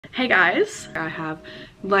Hey guys, I have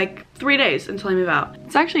like 3 days until I move out.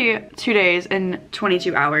 It's actually 2 days and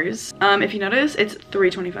 22 hours. If you notice, it's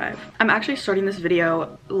 3:25. I'm actually starting this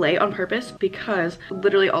video late on purpose because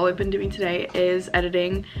literally all I've been doing today is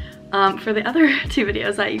editing for the other 2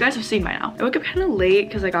 videos that you guys have seen by now. I woke up kind of late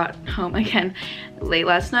because I got home again late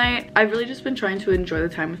last night. I've really just been trying to enjoy the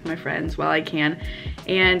time with my friends while I can,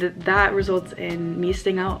 and that results in me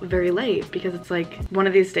staying out very late because it's like one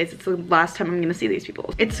of these days it's the last time I'm gonna see these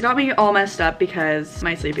people. It's got me all messed up because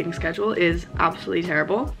my sleeping schedule is absolutely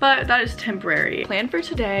terrible, but that is temporary. Plan for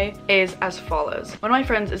today is as follows. One of my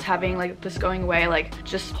friends is having like this going away, like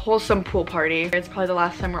just wholesome pool party. It's probably the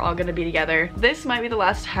last time we're all gonna be together. This might be the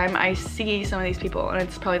last time I see some of these people, and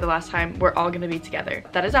it's probably the last time we're all gonna be together.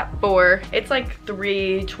 That is at 4. It's like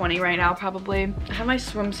 3:20 right now probably. I have my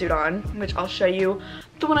swimsuit on, which I'll show you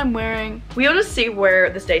the one I'm wearing. We'll just see where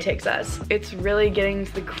this day takes us. It's really getting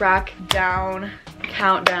to the countdown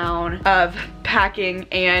of packing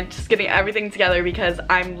and just getting everything together because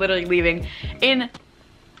I'm literally leaving in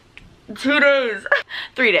 2 days.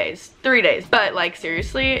 3 days. 3 days. But like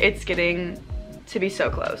seriously, it's getting to be so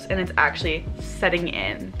close and it's actually setting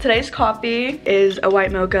in. Today's coffee is a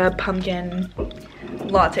white mocha pumpkin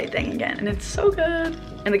latte thing again, and it's so good.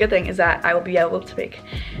 And the good thing is that I will be able to make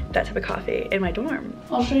that type of coffee in my dorm.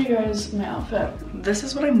 I'll show you guys my outfit. This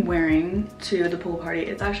is what I'm wearing to the pool party.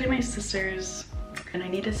 It's actually my sister's, and I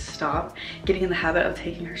need to stop getting in the habit of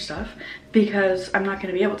taking her stuff because I'm not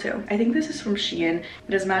gonna be able to. I think this is from Shein.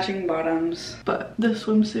 It has matching bottoms, but the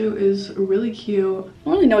swimsuit is really cute. I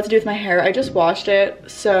don't really know what to do with my hair. I just washed it,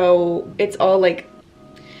 so it's all like,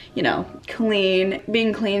 you know, clean.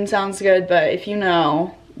 Being clean sounds good, but if you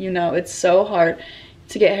know, it's so hard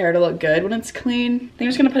to get hair to look good when it's clean. I think I'm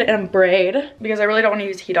just gonna put it in a braid because I really don't want to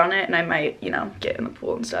use heat on it and I might, you know, get in the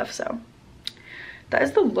pool and stuff, so. That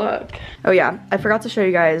is the look. Oh yeah, I forgot to show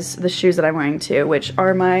you guys the shoes that I'm wearing too, which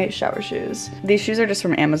are my shower shoes. These shoes are just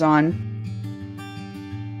from Amazon.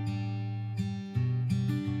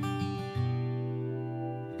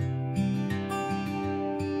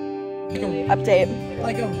 Update.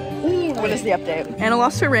 What is the update? Anna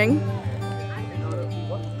lost her ring.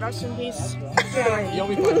 Rest in peace.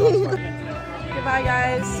 Goodbye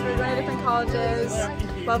guys, we're going to different colleges.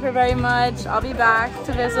 Love her very much. I'll be back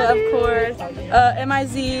to visit, of course.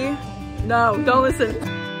 MIZ. No, don't listen.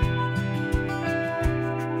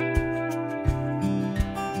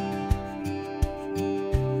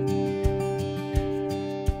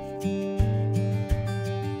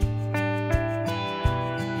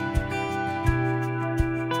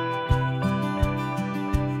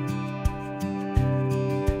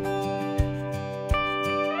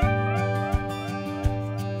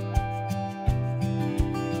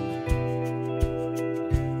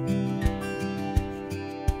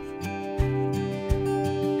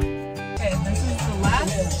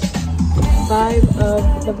 Vibe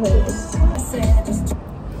of the place.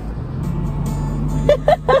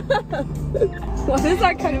 Why does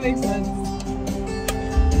that kind of make sense?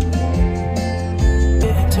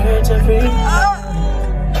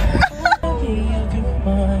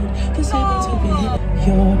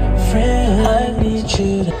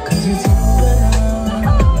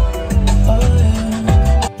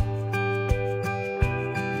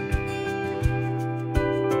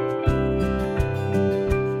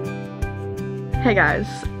 Hey guys,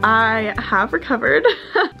 I have recovered.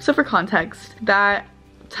 So for context, that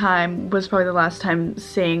time was probably the last time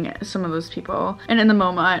seeing some of those people, and in the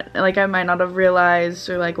moment like I might not have realized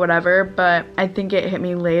or like whatever, but I think it hit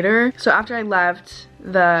me later. So after I left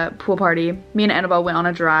the pool party, me and Annabelle went on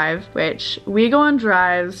a drive, which we go on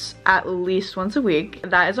drives at least once a week.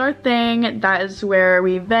 That is our thing. That is where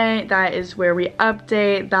we vent, that is where we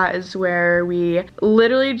update, that is where we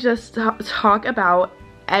literally just talk about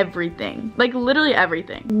everything, like literally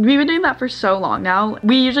everything. We've been doing that for so long now.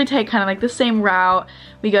 We usually take kind of like the same route.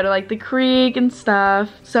 We go to like the creek and stuff.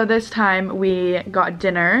 So this time we got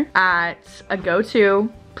dinner at a go-to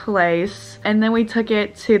place, and then we took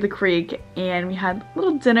it to the creek and we had a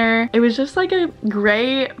little dinner. It was just like a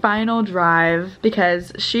great final drive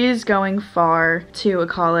because she's going far to a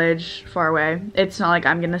college far away. It's not like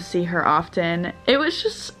I'm gonna see her often. It was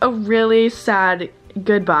just a really sad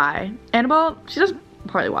goodbye. Annabelle, she doesn't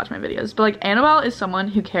probably watch my videos, but like Annabelle is someone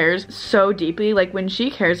who cares so deeply. Like when she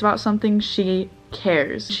cares about something, she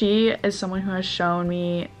cares. She is someone who has shown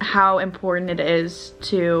me how important it is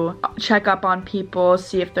to check up on people,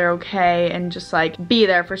 see if they're okay, and just like be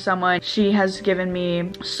there for someone. She has given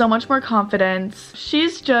me so much more confidence.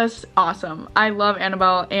 She's just awesome. I love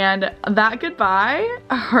Annabelle, and that goodbye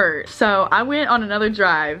hurt. So I went on another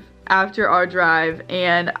drive after our drive,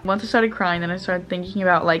 and once I started crying, then I started thinking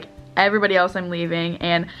about like everybody else I'm leaving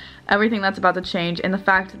and everything that's about to change, and the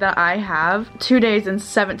fact that I have 2 days and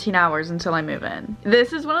 17 hours until I move in.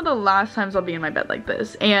 This is one of the last times I'll be in my bed like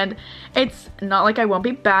this, and it's not like I won't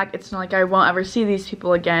be back, it's not like I won't ever see these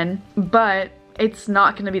people again, but it's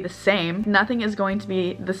not going to be the same. Nothing is going to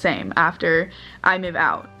be the same after I move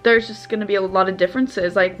out. There's just going to be a lot of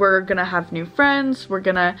differences. Like, we're going to have new friends, we're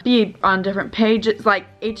going to be on different pages, like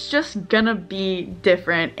it's just going to be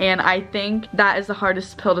different. And I think that is the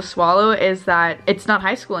hardest pill to swallow, is that it's not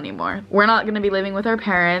high school anymore. We're not going to be living with our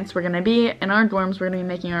parents, we're going to be in our dorms, we're going to be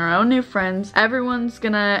making our own new friends. Everyone's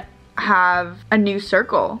going to have a new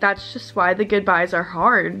circle. That's just why the goodbyes are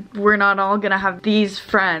hard. We're not all gonna have these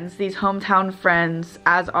friends, these hometown friends,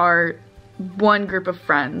 as our one group of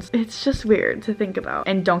friends. It's just weird to think about.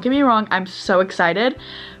 And don't get me wrong, I'm so excited,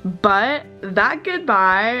 but that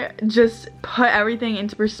goodbye just put everything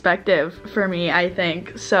into perspective for me, I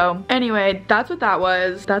think. So anyway, that's what that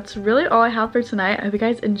was. That's really all I have for tonight. I hope you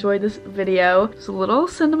guys enjoyed this video. It's a little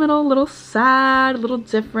sentimental, a little sad, a little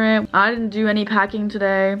different. I didn't do any packing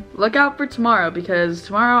today. Look out for tomorrow, because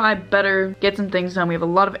tomorrow I better get some things done. We have a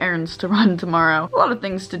lot of errands to run tomorrow, a lot of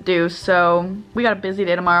things to do, so we got a busy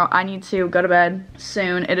day tomorrow. I need to go to bed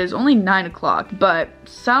soon. It is only 9 o'clock, but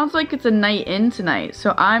sounds like it's a night in tonight,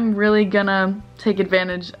 so I'm really gonna take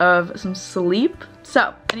advantage of some sleep.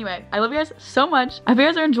 So anyway, I love you guys so much. I hope you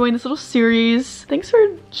guys are enjoying this little series. Thanks for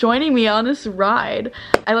joining me on this ride.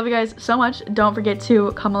 I love you guys so much. Don't forget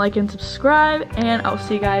to comment, like, and subscribe, and I'll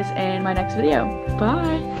see you guys in my next video.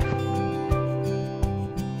 Bye.